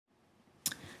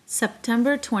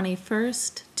September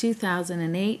 21st,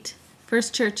 2008,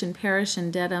 First Church and Parish in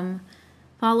Dedham,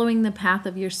 Following the Path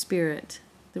of Your Spirit,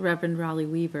 the Reverend Rali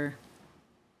Weaver.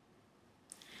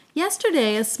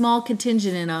 Yesterday, a small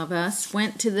contingent of us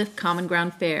went to the Common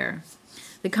Ground Fair.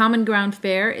 The Common Ground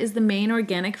Fair is the main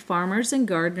Organic Farmers and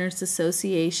Gardeners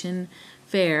Association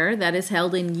fair that is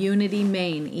held in Unity,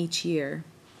 Maine each year.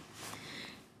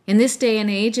 In this day and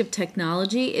age of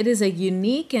technology, it is a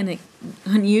unique and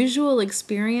unusual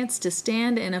experience to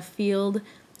stand in a field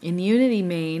in Unity,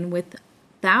 Maine with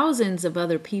thousands of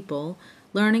other people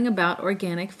learning about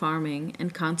organic farming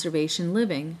and conservation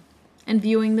living and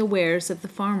viewing the wares of the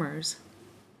farmers.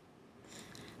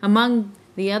 Among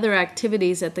the other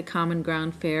activities at the Common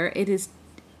Ground Fair, it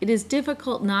is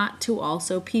difficult not to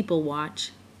also people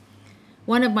watch.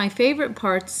 One of my favorite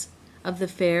parts of the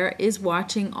fair is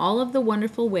watching all of the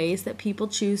wonderful ways that people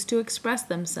choose to express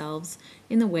themselves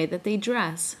in the way that they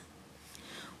dress.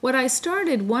 What I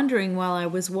started wondering while I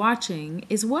was watching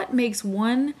is what makes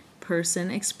one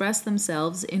person express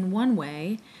themselves in one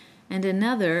way and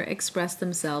another express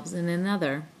themselves in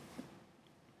another.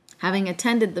 Having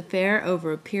attended the fair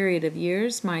over a period of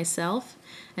years myself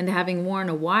and having worn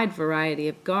a wide variety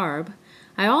of garb,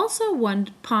 I also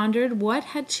pondered what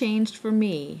had changed for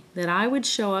me that I would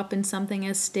show up in something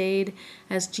as staid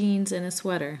as jeans and a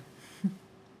sweater.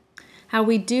 How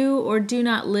we do or do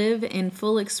not live in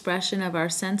full expression of our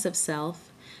sense of self,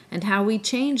 and how we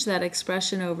change that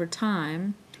expression over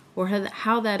time, or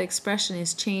how that expression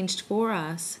is changed for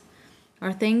us,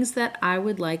 are things that I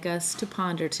would like us to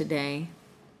ponder today.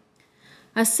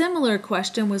 A similar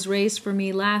question was raised for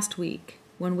me last week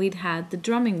when we'd had the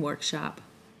drumming workshop.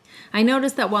 I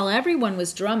noticed that while everyone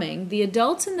was drumming, the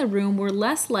adults in the room were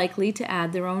less likely to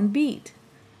add their own beat.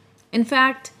 In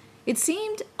fact, it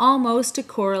seemed almost to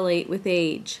correlate with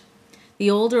age. The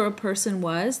older a person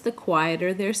was, the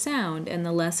quieter their sound and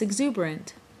the less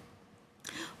exuberant.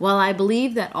 While I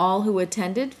believe that all who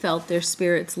attended felt their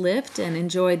spirits lift and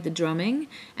enjoyed the drumming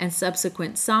and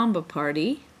subsequent samba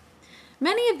party,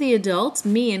 many of the adults,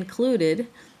 me included,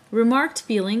 remarked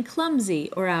feeling clumsy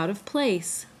or out of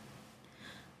place.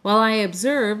 While I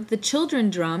observed, the children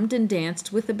drummed and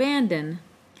danced with abandon.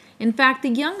 In fact, the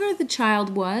younger the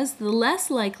child was, the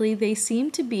less likely they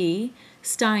seemed to be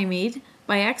stymied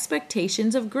by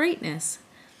expectations of greatness,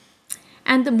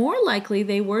 and the more likely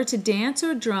they were to dance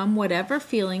or drum whatever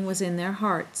feeling was in their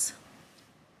hearts.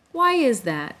 Why is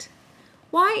that?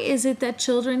 Why is it that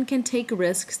children can take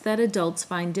risks that adults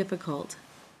find difficult?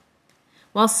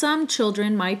 While some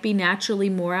children might be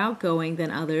naturally more outgoing than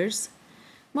others,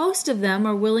 most of them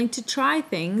are willing to try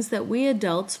things that we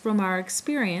adults, from our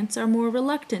experience, are more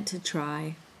reluctant to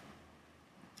try.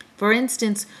 For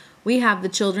instance, we have the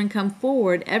children come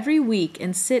forward every week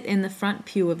and sit in the front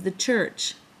pew of the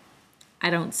church. I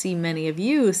don't see many of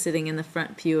you sitting in the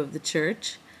front pew of the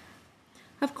church.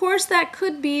 Of course, that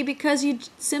could be because you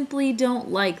simply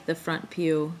don't like the front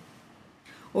pew.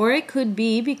 Or it could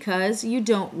be because you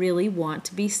don't really want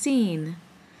to be seen.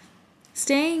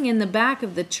 Staying in the back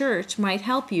of the church might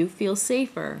help you feel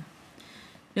safer.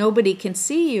 Nobody can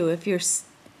see you if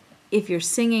you're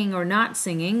singing or not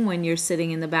singing when you're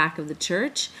sitting in the back of the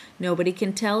church. Nobody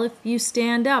can tell if you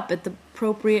stand up at the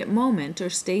appropriate moment or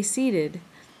stay seated.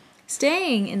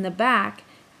 Staying in the back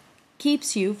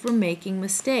keeps you from making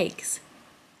mistakes.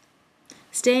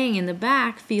 Staying in the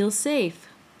back feels safe.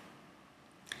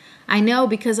 I know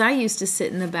because I used to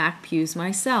sit in the back pews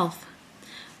myself.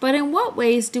 But in what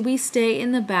ways do we stay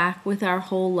in the back with our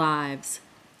whole lives?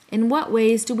 In what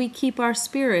ways do we keep our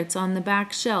spirits on the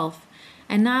back shelf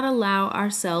and not allow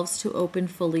ourselves to open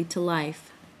fully to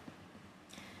life?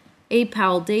 A.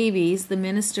 Powell Davies, the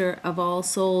minister of All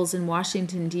Souls in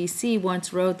Washington, D.C.,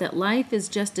 once wrote that life is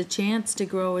just a chance to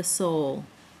grow a soul.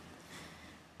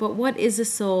 But what is a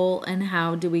soul and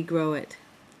how do we grow it?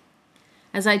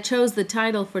 As I chose the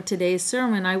title for today's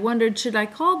sermon, I wondered, should I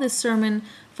call this sermon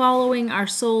Following Our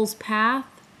Soul's Path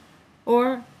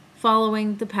or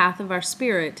Following the Path of Our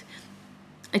Spirit?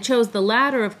 I chose the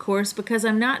latter, of course, because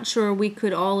I'm not sure we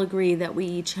could all agree that we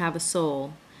each have a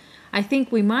soul. I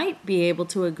think we might be able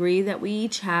to agree that we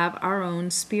each have our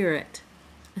own spirit,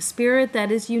 a spirit that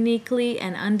is uniquely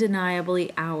and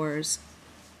undeniably ours.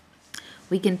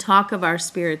 We can talk of our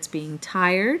spirits being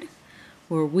tired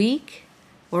or weak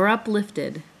or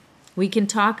uplifted. We can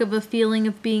talk of a feeling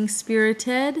of being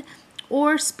spirited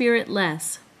or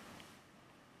spiritless.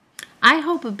 I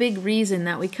hope a big reason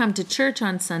that we come to church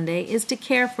on Sunday is to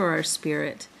care for our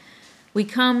spirit. We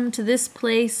come to this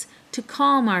place to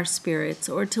calm our spirits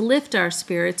or to lift our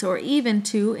spirits or even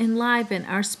to enliven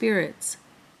our spirits.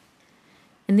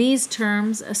 In these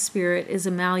terms, a spirit is a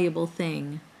malleable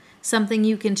thing. something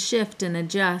you can shift and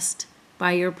adjust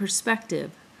by your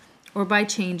perspective or by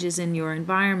changes in your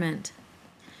environment.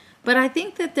 But I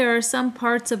think that there are some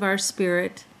parts of our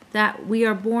spirit that we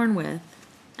are born with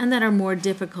and that are more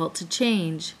difficult to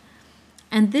change.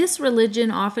 And this religion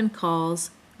often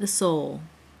calls the soul.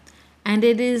 And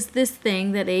it is this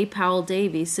thing that A. Powell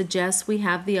Davies suggests we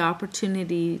have the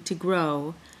opportunity to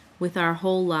grow with our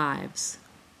whole lives.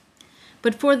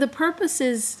 But for the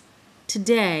purposes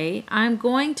today, I'm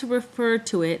going to refer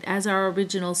to it as our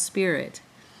original spirit.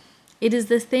 It is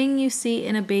the thing you see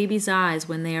in a baby's eyes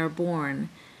when they are born,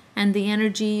 and the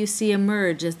energy you see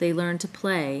emerge as they learn to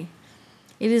play.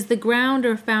 It is the ground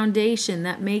or foundation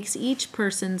that makes each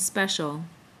person special.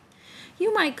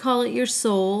 You might call it your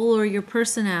soul or your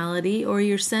personality or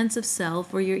your sense of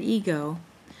self or your ego.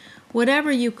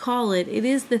 Whatever you call it, it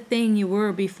is the thing you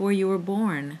were before you were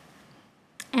born.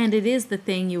 And it is the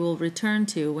thing you will return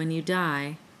to when you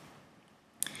die.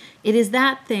 It is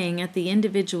that thing at the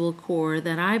individual core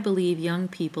that I believe young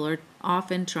people are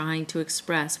often trying to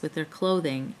express with their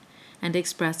clothing and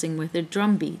expressing with their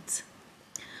drum beats.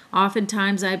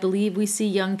 Oftentimes I believe we see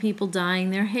young people dyeing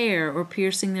their hair or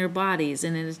piercing their bodies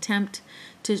in an attempt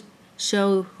to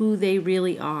show who they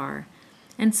really are.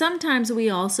 And sometimes we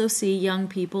also see young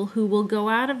people who will go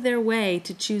out of their way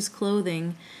to choose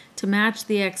clothing to match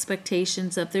the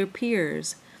expectations of their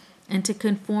peers and to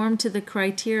conform to the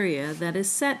criteria that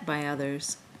is set by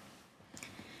others.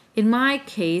 In my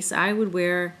case, I would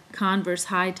wear Converse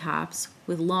high tops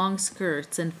with long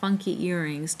skirts and funky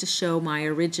earrings to show my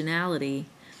originality.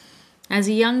 As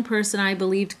a young person, I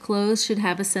believed clothes should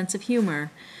have a sense of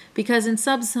humor, because in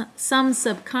some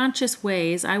subconscious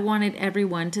ways, I wanted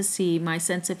everyone to see my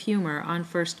sense of humor on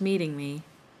first meeting me.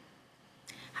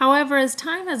 However, as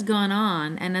time has gone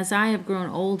on, and as I have grown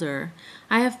older,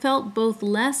 I have felt both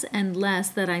less and less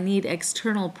that I need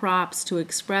external props to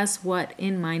express what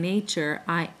in my nature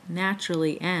I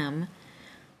naturally am,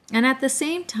 and at the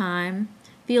same time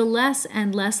feel less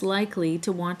and less likely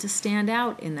to want to stand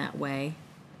out in that way.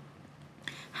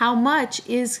 How much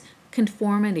is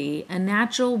conformity a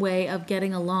natural way of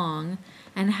getting along,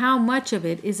 and how much of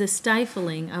it is a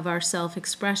stifling of our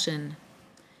self-expression?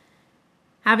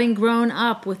 Having grown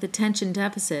up with attention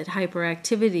deficit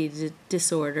hyperactivity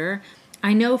disorder,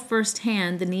 I know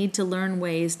firsthand the need to learn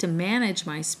ways to manage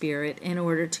my spirit in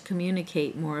order to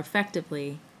communicate more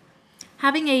effectively.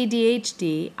 Having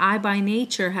ADHD, I by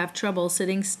nature have trouble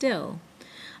sitting still.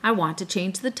 I want to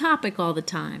change the topic all the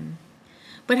time.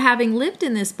 But having lived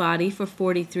in this body for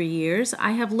 43 years,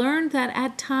 I have learned that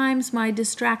at times my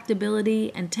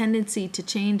distractibility and tendency to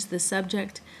change the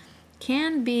subject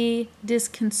can be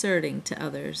disconcerting to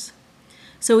others.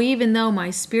 So even though my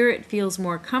spirit feels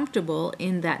more comfortable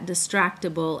in that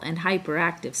distractible and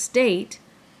hyperactive state,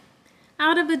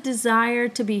 out of a desire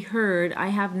to be heard, I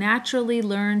have naturally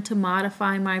learned to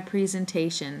modify my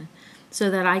presentation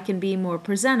so that I can be more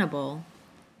presentable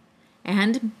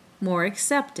and more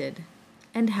accepted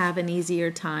and have an easier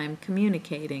time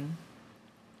communicating.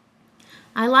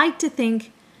 I like to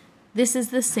think this is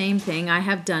the same thing I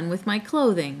have done with my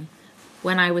clothing.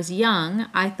 When I was young,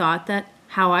 I thought that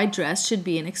how I dress should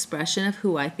be an expression of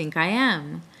who I think I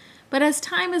am. But as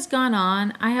time has gone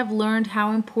on, I have learned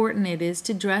how important it is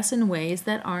to dress in ways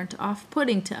that aren't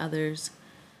off-putting to others.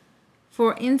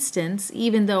 For instance,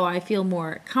 even though I feel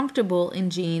more comfortable in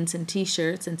jeans and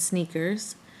t-shirts and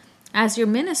sneakers, as your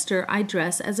minister, I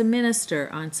dress as a minister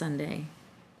on Sunday.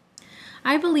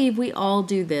 I believe we all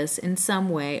do this in some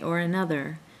way or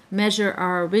another, measure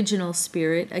our original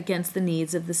spirit against the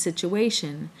needs of the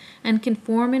situation, and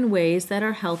conform in ways that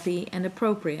are healthy and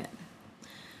appropriate.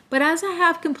 But as I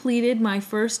have completed my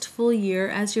first full year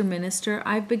as your minister,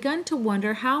 I've begun to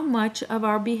wonder how much of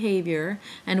our behavior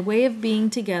and way of being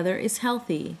together is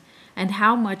healthy, and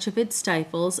how much of it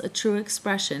stifles a true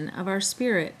expression of our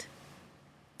spirit.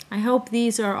 I hope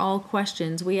these are all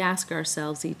questions we ask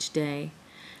ourselves each day.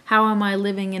 How am I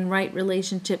living in right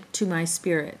relationship to my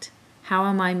spirit? How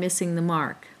am I missing the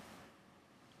mark?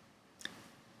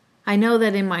 I know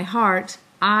that in my heart,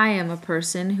 I am a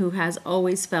person who has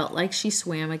always felt like she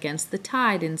swam against the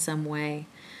tide in some way.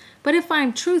 But if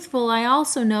I'm truthful, I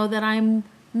also know that I'm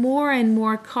more and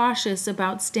more cautious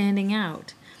about standing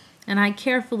out, and I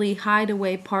carefully hide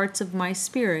away parts of my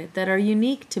spirit that are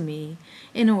unique to me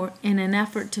in an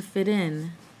effort to fit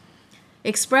in.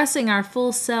 Expressing our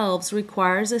full selves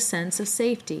requires a sense of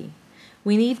safety.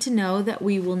 We need to know that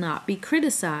we will not be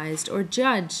criticized or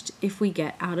judged if we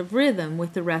get out of rhythm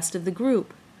with the rest of the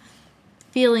group.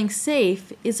 Feeling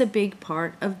safe is a big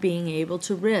part of being able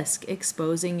to risk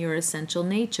exposing your essential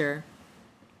nature.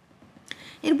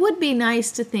 It would be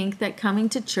nice to think that coming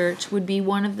to church would be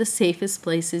one of the safest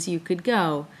places you could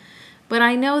go, but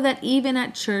I know that even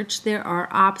at church there are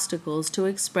obstacles to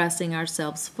expressing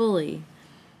ourselves fully.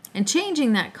 And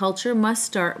changing that culture must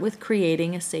start with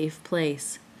creating a safe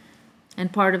place.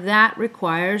 And part of that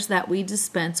requires that we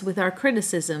dispense with our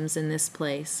criticisms in this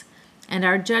place and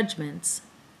our judgments,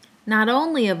 not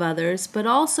only of others, but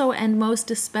also and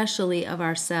most especially of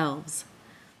ourselves.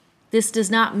 This does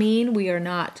not mean we are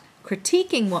not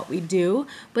critiquing what we do,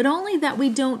 but only that we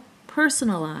don't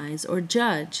personalize or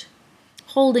judge.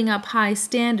 Holding up high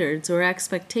standards or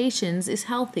expectations is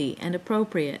healthy and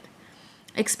appropriate.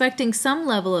 Expecting some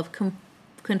level of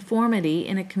conformity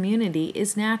in a community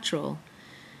is natural.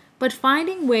 But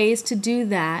finding ways to do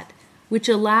that which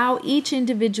allow each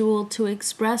individual to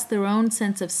express their own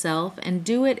sense of self and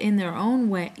do it in their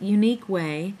own unique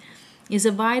way is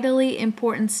a vitally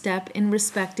important step in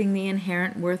respecting the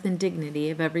inherent worth and dignity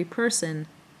of every person.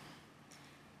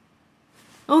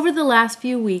 Over the last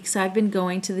few weeks, I've been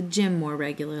going to the gym more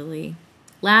regularly.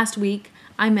 Last week,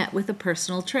 I met with a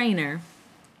personal trainer.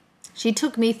 She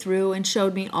took me through and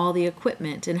showed me all the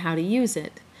equipment and how to use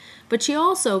it. But she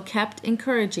also kept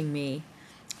encouraging me.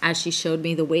 As she showed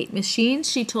me the weight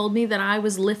machines, she told me that I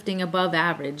was lifting above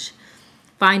average.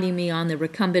 Finding me on the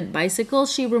recumbent bicycle,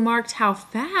 she remarked how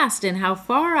fast and how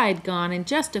far I'd gone in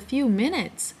just a few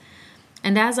minutes.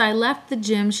 And as I left the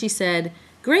gym, she said,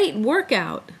 "Great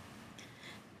workout."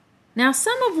 Now,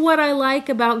 some of what I like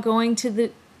about going to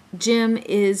the gym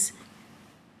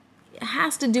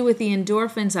has to do with the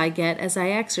endorphins I get as I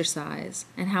exercise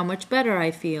and how much better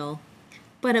I feel.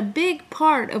 But a big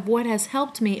part of what has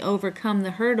helped me overcome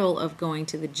the hurdle of going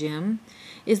to the gym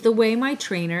is the way my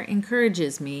trainer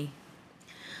encourages me.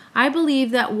 I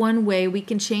believe that one way we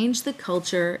can change the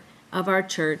culture of our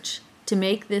church to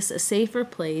make this a safer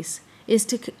place is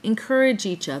to encourage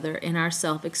each other in our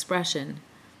self-expression.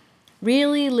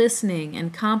 Really listening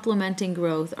and complimenting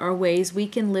growth are ways we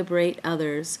can liberate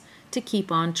others to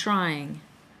keep on trying.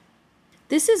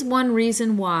 This is one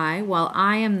reason why, while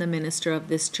I am the minister of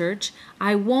this church,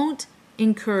 I won't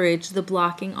encourage the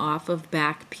blocking off of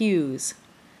back pews.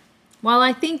 While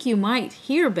I think you might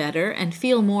hear better and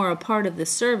feel more a part of the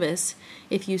service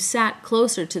if you sat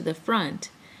closer to the front,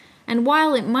 and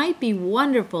while it might be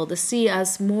wonderful to see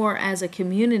us more as a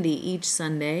community each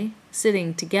Sunday,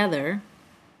 sitting together,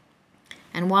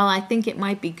 and while I think it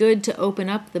might be good to open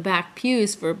up the back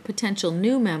pews for potential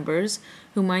new members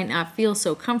who might not feel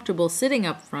so comfortable sitting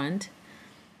up front,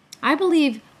 I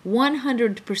believe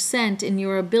 100% in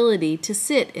your ability to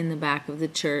sit in the back of the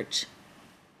church.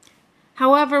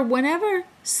 However, whenever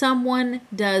someone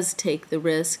does take the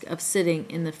risk of sitting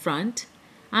in the front,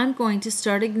 I'm going to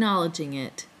start acknowledging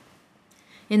it.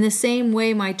 In the same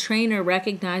way my trainer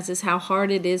recognizes how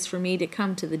hard it is for me to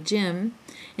come to the gym,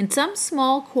 in some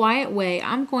small, quiet way,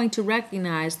 I'm going to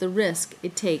recognize the risk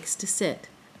it takes to sit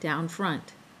down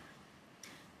front.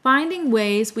 Finding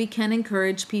ways we can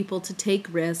encourage people to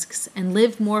take risks and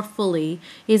live more fully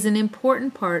is an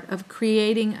important part of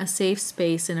creating a safe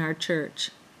space in our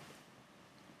church.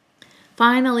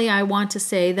 Finally, I want to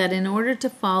say that in order to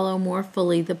follow more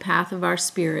fully the path of our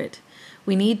spirit,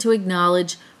 we need to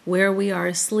acknowledge where we are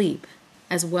asleep,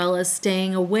 as well as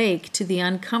staying awake to the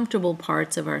uncomfortable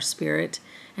parts of our spirit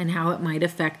and how it might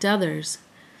affect others.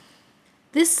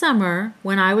 This summer,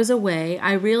 when I was away,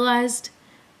 I realized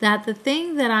that the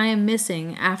thing that I am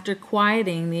missing after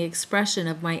quieting the expression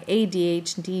of my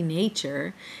ADHD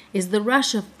nature is the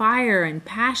rush of fire and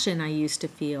passion I used to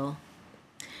feel.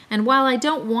 And while I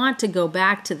don't want to go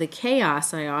back to the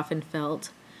chaos I often felt,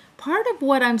 part of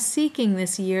what I'm seeking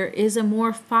this year is a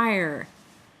more fire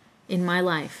in my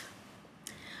life.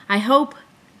 I hope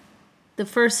the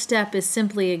first step is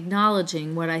simply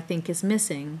acknowledging what I think is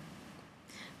missing.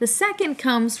 The second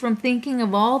comes from thinking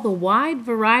of all the wide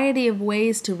variety of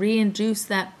ways to reintroduce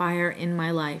that fire in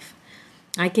my life.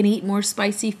 I can eat more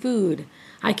spicy food.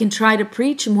 I can try to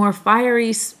preach more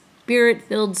fiery,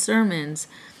 spirit-filled sermons.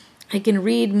 I can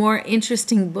read more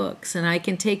interesting books, and I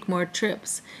can take more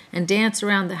trips and dance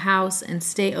around the house and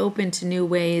stay open to new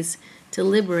ways to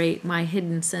liberate my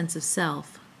hidden sense of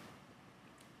self.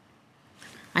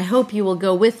 I hope you will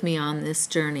go with me on this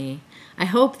journey. I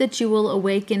hope that you will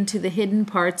awaken to the hidden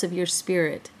parts of your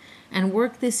spirit and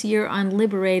work this year on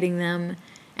liberating them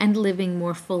and living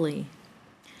more fully.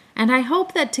 And I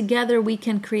hope that together we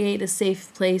can create a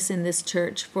safe place in this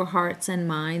church for hearts and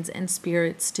minds and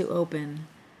spirits to open.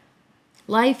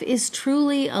 Life is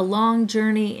truly a long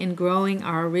journey in growing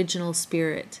our original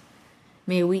spirit.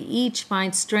 May we each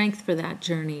find strength for that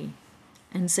journey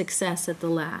and success at the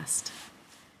last.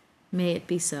 May it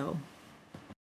be so.